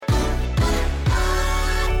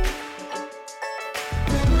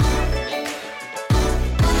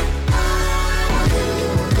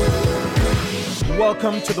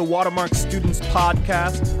Welcome to the Watermark Students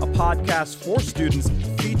Podcast, a podcast for students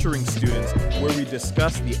featuring students where we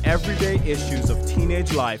discuss the everyday issues of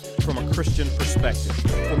teenage life from a Christian perspective.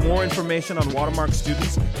 For more information on Watermark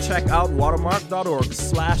students, check out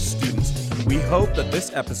watermark.org/students. We hope that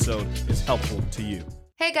this episode is helpful to you.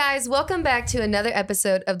 Hey guys, welcome back to another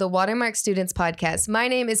episode of the Watermark Students Podcast. My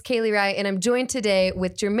name is Kaylee Wright, and I'm joined today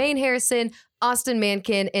with Jermaine Harrison, Austin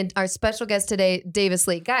Mankin, and our special guest today, Davis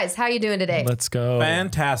Lee. Guys, how are you doing today? Let's go.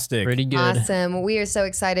 Fantastic. Pretty good. Awesome. We are so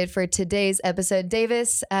excited for today's episode.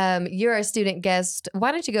 Davis, you're our student guest.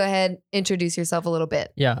 Why don't you go ahead and introduce yourself a little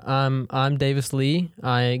bit? Yeah, I'm Davis Lee.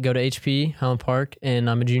 I go to HP, Highland Park, and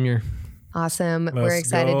I'm a junior. Awesome. We're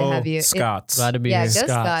excited to have you. Scots. Glad to be Yeah, here. go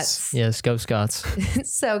Scots. Yes, go Scots.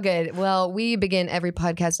 So good. Well, we begin every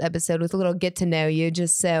podcast episode with a little get to know you,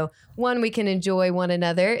 just so one, we can enjoy one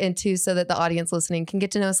another, and two, so that the audience listening can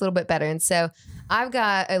get to know us a little bit better. And so I've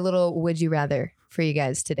got a little would you rather for you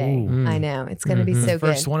guys today. Ooh. I know it's going to be so good.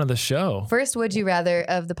 First one of the show. First would you rather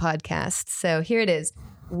of the podcast. So here it is.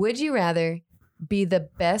 Would you rather be the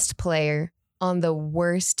best player on the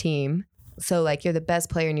worst team? So like you're the best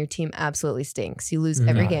player and your team absolutely stinks. You lose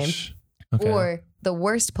every game. Okay. Or the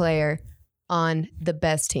worst player on the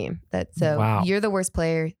best team. Wow. You're the worst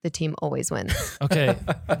player, the team always wins. Okay.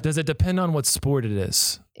 Does it depend on what sport it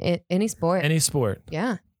is? Any sport. Any sport.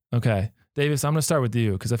 Yeah. Okay. Davis, I'm going to start with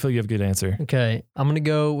you because I feel you have a good answer. Okay, I'm gonna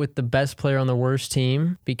go with the best player on the worst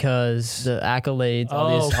team because the accolades, Oh,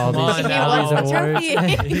 all these come on now. He wants the awards.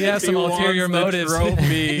 trophy. He has some He ulterior wants the motives.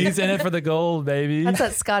 trophy. He's in it for the gold, baby. That's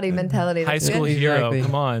that Scotty mentality. High That's school good. hero. Exactly.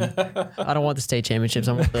 Come on. I don't want the state championships.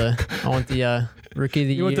 I want the rookie of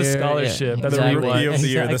the You year. want the scholarship. Yeah, That's The what you exactly. want. rookie of the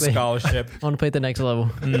year, the Exactly. scholarship. I want to play at the next level.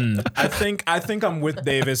 I think I'm with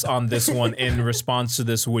Davis on this one in response to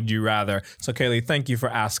this would you rather. So Kaylee, thank you for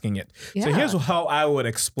asking it. So Yeah. here's how I would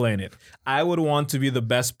explain it. I would want to be the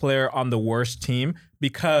best player on the worst team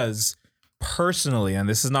because personally, and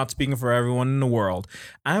this is not speaking for everyone in the world,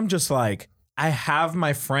 I'm just like, I have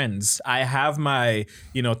my friends. I have my,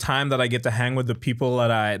 time that I get to hang with the people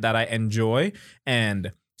that I enjoy.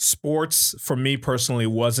 And sports for me personally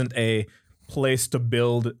wasn't a place to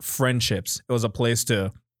build friendships. It was a place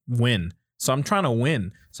to win. So I'm trying to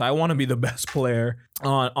win. So I want to be the best player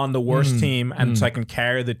on the worst team, and so I can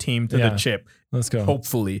carry the team to the chip. Let's go.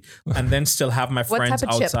 Hopefully, and then still have my What friends type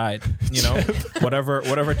of chip? outside.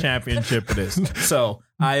 Whatever championship it is. So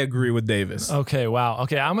I agree with Davis. Okay, wow.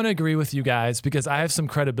 Okay, I'm going to agree with you guys because I have some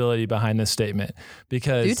credibility behind this statement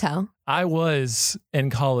because Do tell. I was in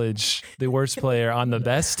college the worst player on the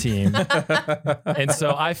best team. And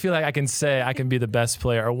so I feel like I can say I can be the best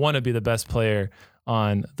player or want to be the best player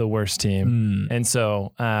on the worst team. And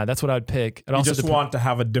so that's what I'd pick. It You also just want to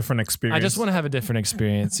have a different experience. I just want to have a different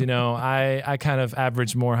experience. I kind of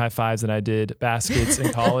averaged more high fives than I did baskets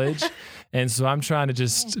in college. And so I'm trying to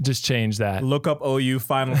just change that. look up OU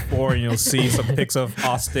Final Four and you'll see some pics of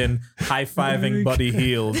Austin high-fiving Buddy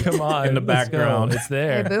Hield Come on. in the let's go. background. It's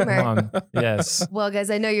there. Hey, boomer. Come on. Yes. Well, guys,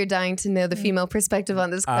 I know you're dying to know the female perspective on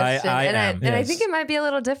this question. I am, And I yes. think it might be a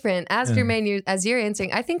little different. As Jermaine, as you're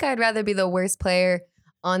answering, I think I'd rather be the worst player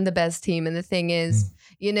on the best team. And the thing is,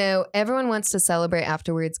 everyone wants to celebrate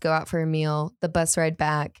afterwards, go out for a meal, the bus ride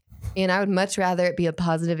back. And I would much rather it be a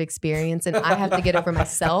positive experience and I have to get over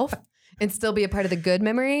myself and still be a part of the good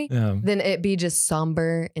memory Yeah. than it be just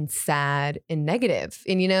somber and sad and negative.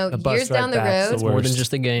 And, The bus years ride down the back's road, the More than worst.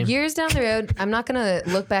 just a game. years down the road, I'm not going to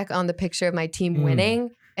look back on the picture of my team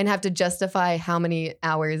winning and have to justify how many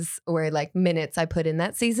hours or like minutes I put in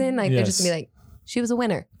that season. Like they're just Yes. gonna be like, she was a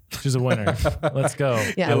winner. She's a winner. Let's go.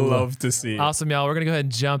 Yeah. I love to see it. Awesome, y'all. We're going to go ahead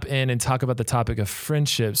and jump in and talk about the topic of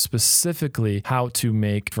friendships, specifically how to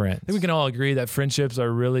make friends. I think we can all agree that friendships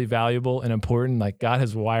are really valuable and important. Like God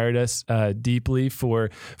has wired us deeply for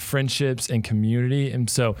friendships and community. And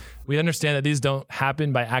so we understand that these don't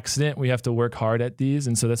happen by accident. We have to work hard at these.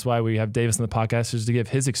 And so that's why we have Davis on the podcast, just to give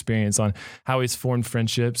his experience on how he's formed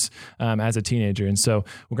friendships as a teenager. And so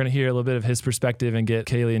we're going to hear a little bit of his perspective and get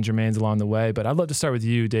Kaylee and Jermaine's along the way. But I'd love to start with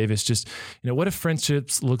you, Davis. Just, what have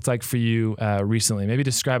friendships looked like for you recently? Maybe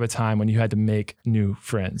describe a time when you had to make new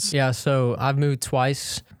friends. Yeah, so I've moved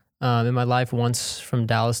twice in my life, once from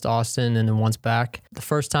Dallas to Austin and then once back. The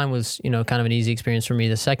first time was, kind of an easy experience for me.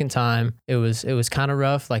 The second time, it was kind of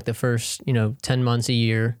rough. Like the first, 10 months, a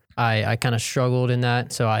year, I kind of struggled in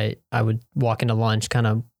that. So I would walk into lunch kind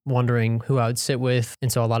of wondering who I would sit with.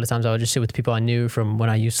 And so a lot of times I would just sit with the people I knew from when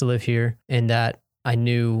I used to live here, and that I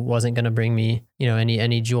knew wasn't going to bring me,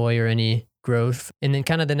 any joy or any growth. And then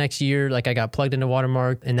kind of the next year, like I got plugged into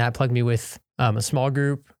Watermark, and that plugged me with a small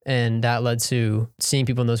group, and that led to seeing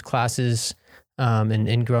people in those classes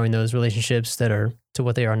and growing those relationships that are to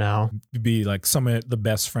what they are now. Be like some of the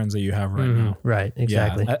best friends that you have right now. Right,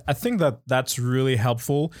 exactly. Yeah, I think that that's really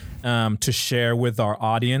helpful to share with our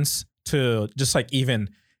audience, to just like even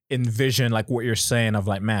envision like what you're saying of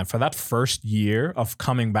like, man, for that first year of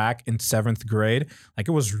coming back in 7th grade, like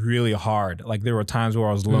it was really hard. Like there were times where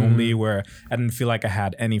I was lonely, where I didn't feel like I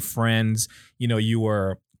had any friends. You know, you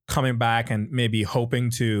were coming back and maybe hoping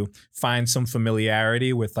to find some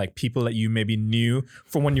familiarity with like people that you maybe knew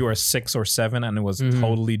from when you were 6 or 7, and it was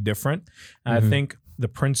totally different. And I think the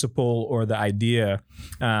principle or the idea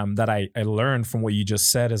that I learned from what you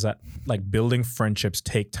just said is that like building friendships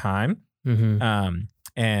take time.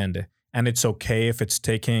 And it's okay if it's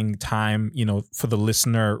taking time, you know, for the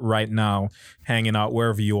listener right now, hanging out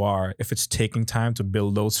wherever you are, if it's taking time to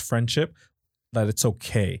build those friendship, that it's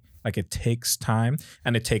okay. Like it takes time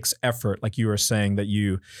and it takes effort. Like you were saying that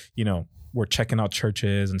you know, were checking out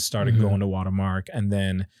churches and started going to Watermark. And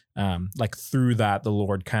then like through that, the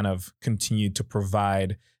Lord kind of continued to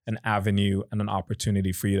provide an avenue and an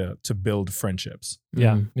opportunity for you to build friendships.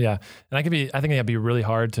 Yeah. And I think that'd be really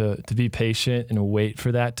hard to be patient and wait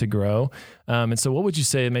for that to grow. And so what would you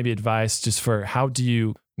say, maybe advice just for how do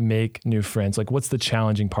you make new friends? Like what's the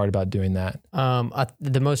challenging part about doing that?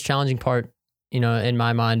 The most challenging part, you know, in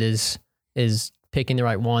my mind is picking the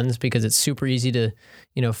right ones, because it's super easy to,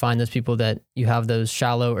 you know, find those people that you have those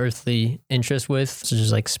shallow earthly interests with, such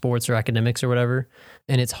as like sports or academics or whatever.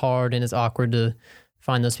 And it's hard and it's awkward to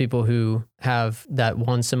find those people who have that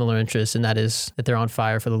one similar interest, and that is that they're on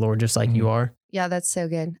fire for the Lord, just like you are. Yeah, that's so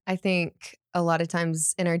good. I think a lot of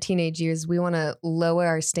times in our teenage years, we want to lower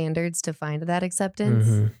our standards to find that acceptance.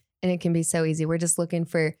 And it can be so easy. We're just looking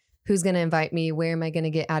for who's going to invite me, where am I going to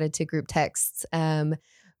get added to group texts,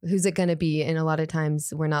 who's it going to be? And a lot of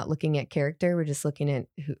times we're not looking at character. We're just looking at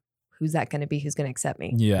who's that going to be, who's going to accept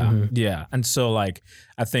me. Yeah. And so like,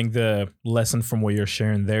 I think the lesson from what you're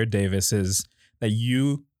sharing there, Davis, is that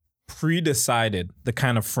you pre-decided the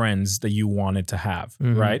kind of friends that you wanted to have,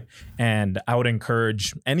 right? And I would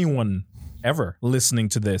encourage anyone ever listening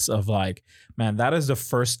to this of like, man, that is the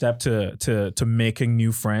first step to making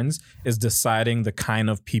new friends, is deciding the kind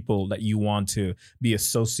of people that you want to be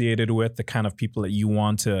associated with, the kind of people that you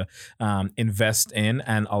want to invest in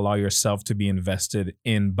and allow yourself to be invested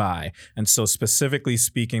in by. And so specifically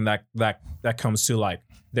speaking, that comes to like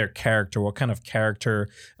their character. What kind of character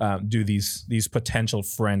do these potential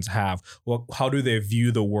friends have? Well, how do they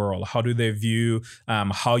view the world? How do they view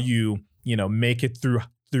how you make it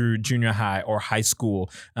through junior high or high school?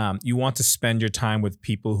 You want to spend your time with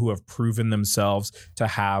people who have proven themselves to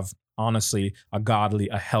have, honestly,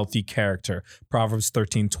 a healthy character. Proverbs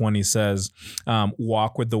 13:20 says,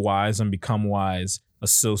 walk with the wise and become wise,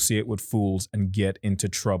 associate with fools and get into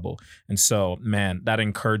trouble. And so, man, that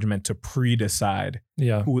encouragement to pre-decide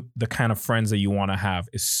who the kind of friends that you want to have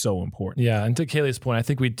is so important. Yeah. And to Kaylee's point, I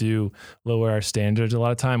think we do lower our standards. A lot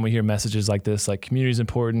of time we hear messages like this, like community is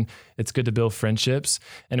important. It's good to build friendships.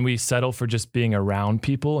 And we settle for just being around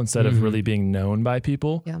people instead of really being known by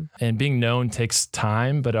people. Yeah. And being known takes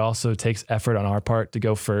time, but it also takes effort on our part to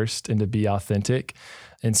go first and to be authentic.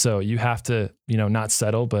 And so you have to, not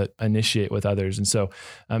settle, but initiate with others. And so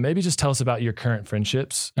maybe just tell us about your current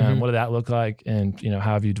friendships. What did that look like? And,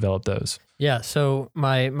 how have you developed those? Yeah. So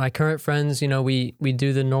my current friends, we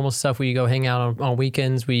do the normal stuff. We go hang out on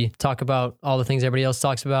weekends. We talk about all the things everybody else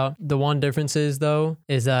talks about. The one difference is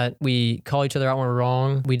that we call each other out when we're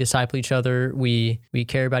wrong. We disciple each other. We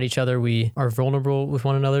care about each other. We are vulnerable with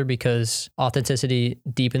one another, because authenticity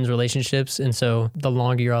deepens relationships. And so the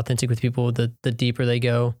longer you're authentic with people, the deeper they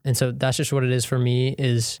go. And so that's just what it is for me.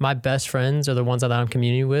 Is my best friends are the ones that I'm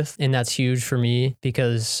community with. And that's huge for me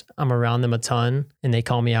because I'm around them a ton and they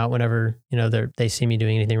call me out whenever they see me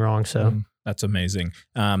doing anything wrong. So that's amazing.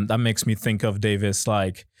 That makes me think of, Davis,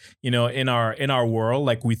 like, in our world,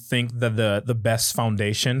 like we think that the best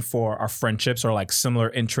foundation for our friendships are like similar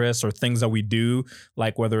interests or things that we do,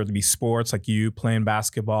 like whether it be sports, like you playing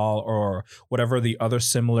basketball or whatever the other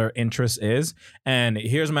similar interest is. And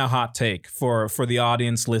here's my hot take for the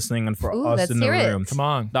audience listening and for us in the room. Come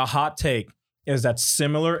on. The hot take is that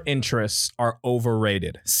similar interests are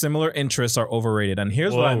overrated. Similar interests are overrated. And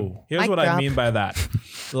here's what I mean by that.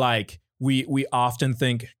 Like we often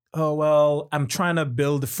think, oh, well, I'm trying to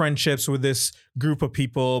build friendships with this group of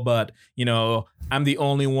people, but, I'm the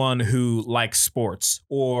only one who likes sports,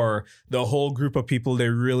 or the whole group of people,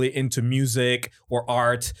 they're really into music or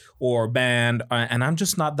art or band, and I'm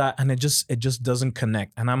just not that, and it just doesn't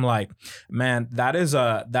connect. And I'm like, man,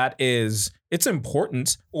 it's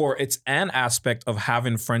important, or it's an aspect of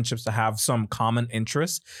having friendships to have some common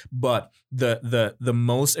interests, but the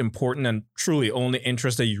most important and truly only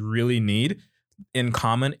interest that you really need in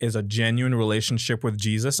common is a genuine relationship with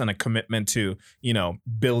Jesus and a commitment to,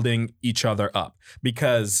 building each other up.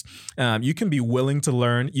 Because you can be willing to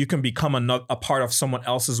learn, you can become a part of someone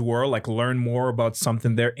else's world, like learn more about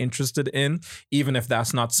something they're interested in, even if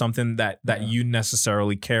that's not something that you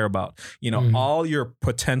necessarily care about. All your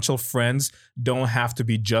potential friends don't have to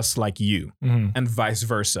be just like you, and vice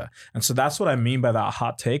versa. And so that's what I mean by that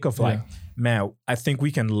hot take of like, man, I think we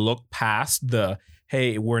can look past the,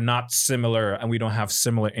 hey, we're not similar and we don't have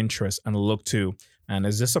similar interests, and look to, and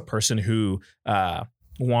is this a person who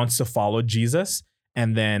wants to follow Jesus?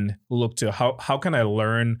 And then look to how can I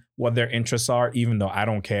learn what their interests are, even though I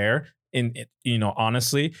don't care,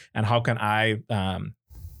 honestly, and how can I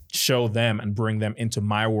show them and bring them into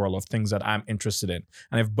my world of things that I'm interested in.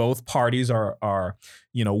 And if both parties are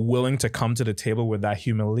willing to come to the table with that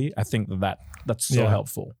humility, I think that's so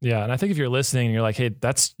helpful. Yeah. And I think if you're listening and you're like, hey,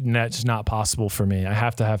 that's not possible for me, I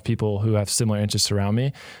have to have people who have similar interests around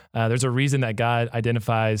me. There's a reason that God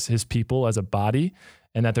identifies his people as a body,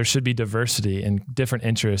 and that there should be diversity and different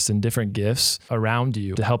interests and different gifts around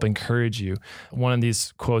you to help encourage you. One of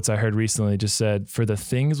these quotes I heard recently just said, for the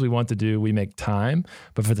things we want to do, we make time,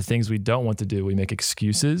 but for the things we don't want to do, we make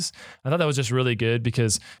excuses. I thought that was just really good,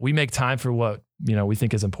 because we make time for what we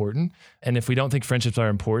think is important. And if we don't think friendships are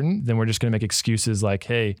important, then we're just going to make excuses like,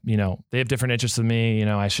 hey, they have different interests than me,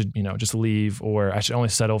 I should, just leave, or I should only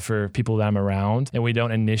settle for people that I'm around. And we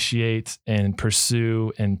don't initiate and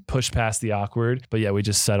pursue and push past the awkward, but we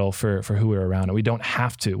just settle for who we're around. And we don't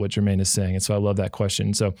have to, what Jermaine is saying. And so I love that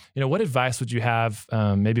question. So, what advice would you have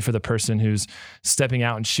maybe for the person who's stepping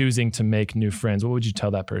out and choosing to make new friends? What would you tell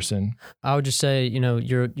that person? I would just say,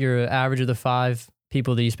 you're an average of the 5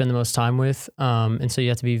 people that you spend the most time with. And so you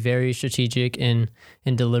have to be very strategic and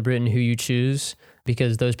deliberate in who you choose,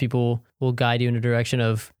 because those people will guide you in a direction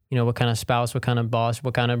of, what kind of spouse, what kind of boss,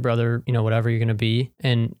 what kind of brother, whatever you're going to be,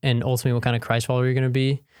 and ultimately what kind of Christ follower you're going to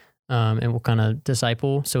be, and what kind of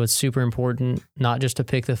disciple. So it's super important not just to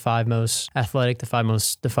pick the 5 most athletic, the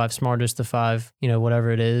 5 smartest, the 5,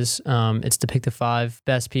 whatever it is. It's to pick the 5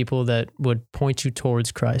 best people that would point you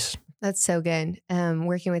towards Christ. That's so good.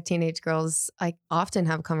 Working with teenage girls, I often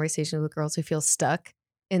have conversations with girls who feel stuck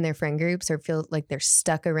in their friend groups, or feel like they're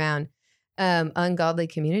stuck around ungodly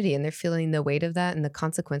community, and they're feeling the weight of that and the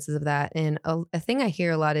consequences of that. And a thing I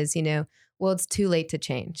hear a lot is, well, it's too late to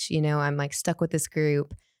change. I'm like stuck with this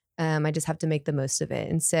group. I just have to make the most of it.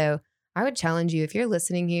 And so I would challenge you, if you're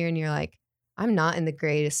listening here and you're like, I'm not in the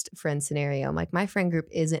greatest friend scenario, I'm like, my friend group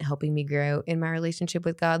isn't helping me grow in my relationship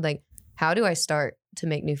with God. Like, how do I start to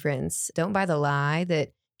make new friends? Don't buy the lie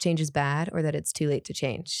that change is bad, or that it's too late to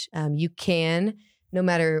change. You can, no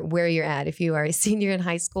matter where you're at. If you are a senior in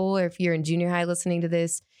high school, or if you're in junior high listening to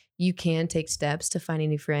this, you can take steps to finding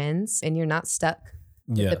new friends, and you're not stuck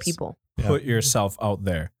with the people. Put yourself out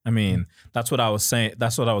there. I mean, that's what I was saying.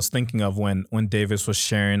 That's what I was thinking of when Davis was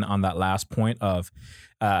sharing on that last point of,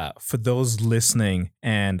 for those listening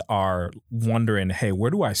and are wondering, hey,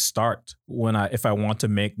 where do I start if I want to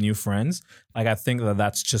make new friends? Like, I think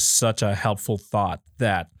that's just such a helpful thought,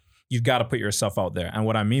 that you've got to put yourself out there. And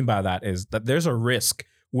what I mean by that is that there's a risk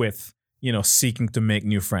with, seeking to make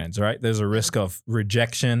new friends, right? There's a risk of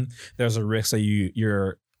rejection. There's a risk that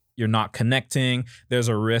you're not connecting. There's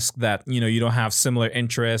a risk that, you don't have similar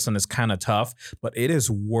interests, and it's kind of tough, but it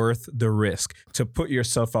is worth the risk to put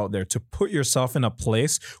yourself out there, to put yourself in a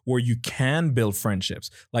place where you can build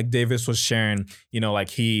friendships. Like Davis was sharing,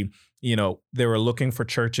 they were looking for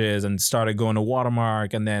churches and started going to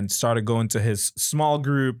Watermark, and then started going to his small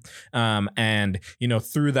group. And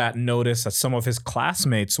through that, noticed that some of his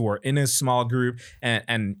classmates were in his small group,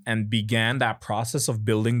 and began that process of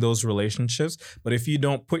building those relationships. But if you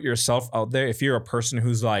don't put yourself out there, if you're a person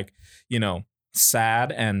who's like,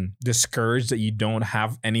 sad and discouraged that you don't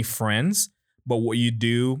have any friends, but what you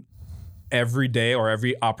do every day or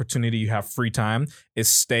every opportunity you have free time is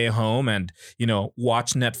stay home and,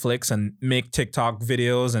 watch Netflix and make TikTok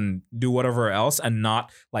videos and do whatever else, and not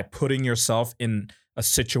like putting yourself in a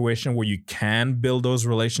situation where you can build those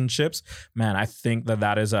relationships, man, I think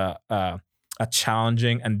that is a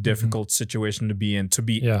challenging and difficult situation to be in, to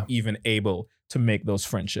be even able to make those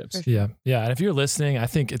friendships. Yeah. Yeah. And if you're listening, I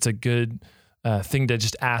think it's a good thing to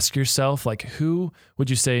just ask yourself, like, who would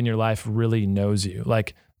you say in your life really knows you?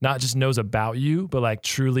 Like, not just knows about you, but like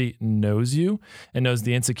truly knows you and knows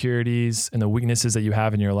the insecurities and the weaknesses that you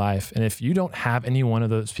have in your life. And if you don't have any one of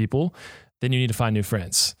those people, then you need to find new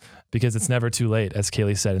friends, because it's never too late, as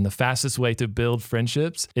Kaylee said. And the fastest way to build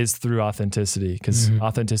friendships is through authenticity, because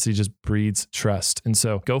authenticity just breeds trust. And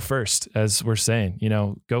so go first, as we're saying,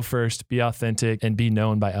 go first, be authentic, and be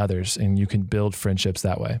known by others. And you can build friendships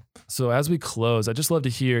that way. So as we close, I'd just love to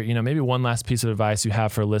hear, maybe one last piece of advice you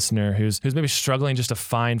have for a listener who's maybe struggling just to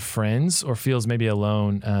find friends or feels maybe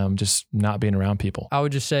alone, just not being around people. I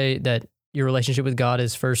would just say that your relationship with God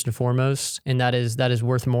is first and foremost, and that is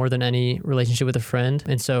worth more than any relationship with a friend.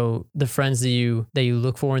 And so the friends that you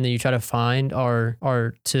look for and that you try to find are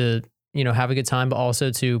to have a good time, but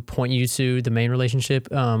also to point you to the main relationship,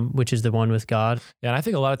 which is the one with God. Yeah, and I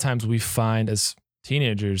think a lot of times we find as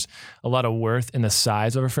teenagers a lot of worth in the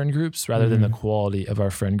size of our friend groups rather than the quality of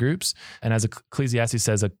our friend groups. And as Ecclesiastes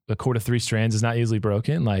says, a cord of 3 strands is not easily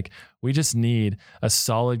broken. Like, we just need a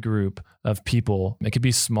solid group of people. It could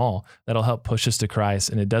be small, that'll help push us to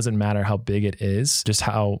Christ. And it doesn't matter how big it is, just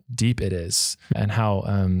how deep it is and how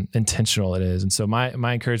intentional it is. And so my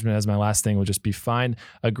encouragement as my last thing would just be find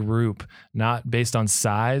a group, not based on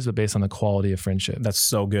size, but based on the quality of friendship. That's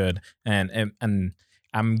so good. And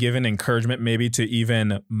I'm giving encouragement maybe to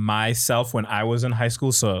even myself when I was in high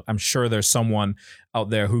school. So I'm sure there's someone out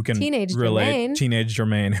there who can relate. Teenage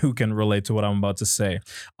Jermaine, who can relate to what I'm about to say.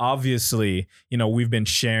 Obviously, we've been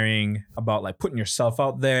sharing about like putting yourself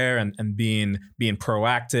out there and being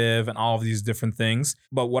proactive and all of these different things.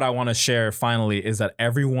 But what I want to share finally is that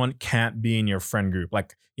everyone can't be in your friend group.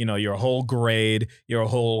 Like, your whole grade, your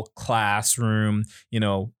whole classroom,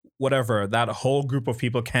 whatever, that whole group of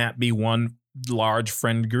people can't be one large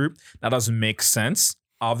friend group. That doesn't make sense,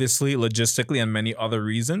 obviously, logistically and many other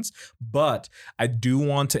reasons. But I do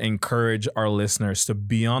want to encourage our listeners to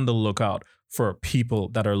be on the lookout for people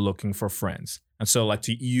that are looking for friends. And so, like,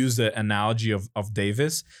 to use the analogy of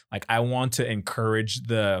Davis, like, I want to encourage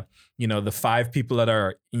the 5 people that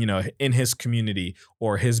are, in his community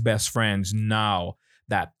or his best friends now,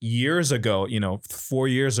 that years ago, 4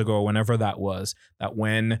 years ago, whenever that was, that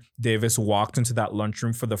when Davis walked into that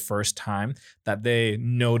lunchroom for the first time, that they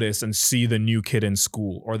notice and see the new kid in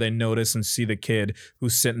school, or they notice and see the kid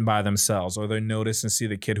who's sitting by themselves, or they notice and see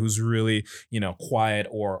the kid who's really, quiet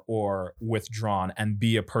or withdrawn, and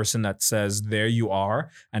be a person that says, there you are,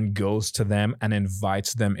 and goes to them and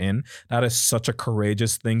invites them in. That is such a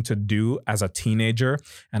courageous thing to do as a teenager.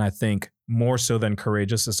 And I think more so than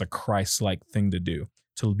courageous, is a Christ-like thing to do,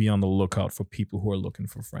 to be on the lookout for people who are looking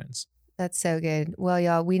for friends. That's so good. Well,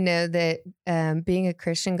 y'all, we know that being a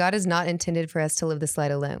Christian, God is not intended for us to live this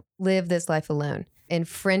life alone. And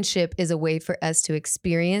friendship is a way for us to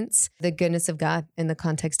experience the goodness of God in the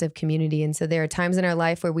context of community. And so there are times in our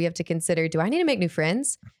life where we have to consider, do I need to make new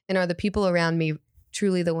friends? And are the people around me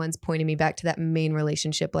truly the ones pointing me back to that main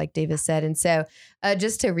relationship, like Davis said? And so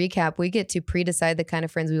just to recap, we get to pre-decide the kind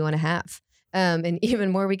of friends we want to have. And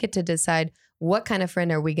even more, we get to decide what kind of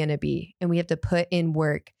friend are we going to be? And we have to put in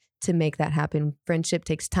work to make that happen. Friendship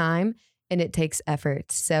takes time and it takes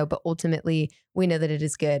effort. So, but ultimately we know that it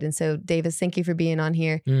is good. And so, Davis, thank you for being on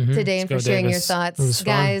here today and for sharing your thoughts.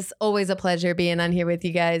 Guys, always a pleasure being on here with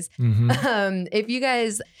you guys. If you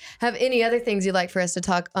guys have any other things you'd like for us to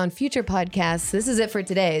talk on future podcasts, this is it for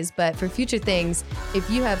today's, but for future things, if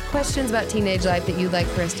you have questions about teenage life that you'd like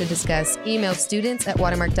for us to discuss, email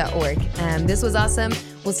students@watermark.org. This was awesome.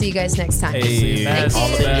 We'll see you guys next time. Hey, thank you. all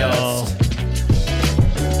the best.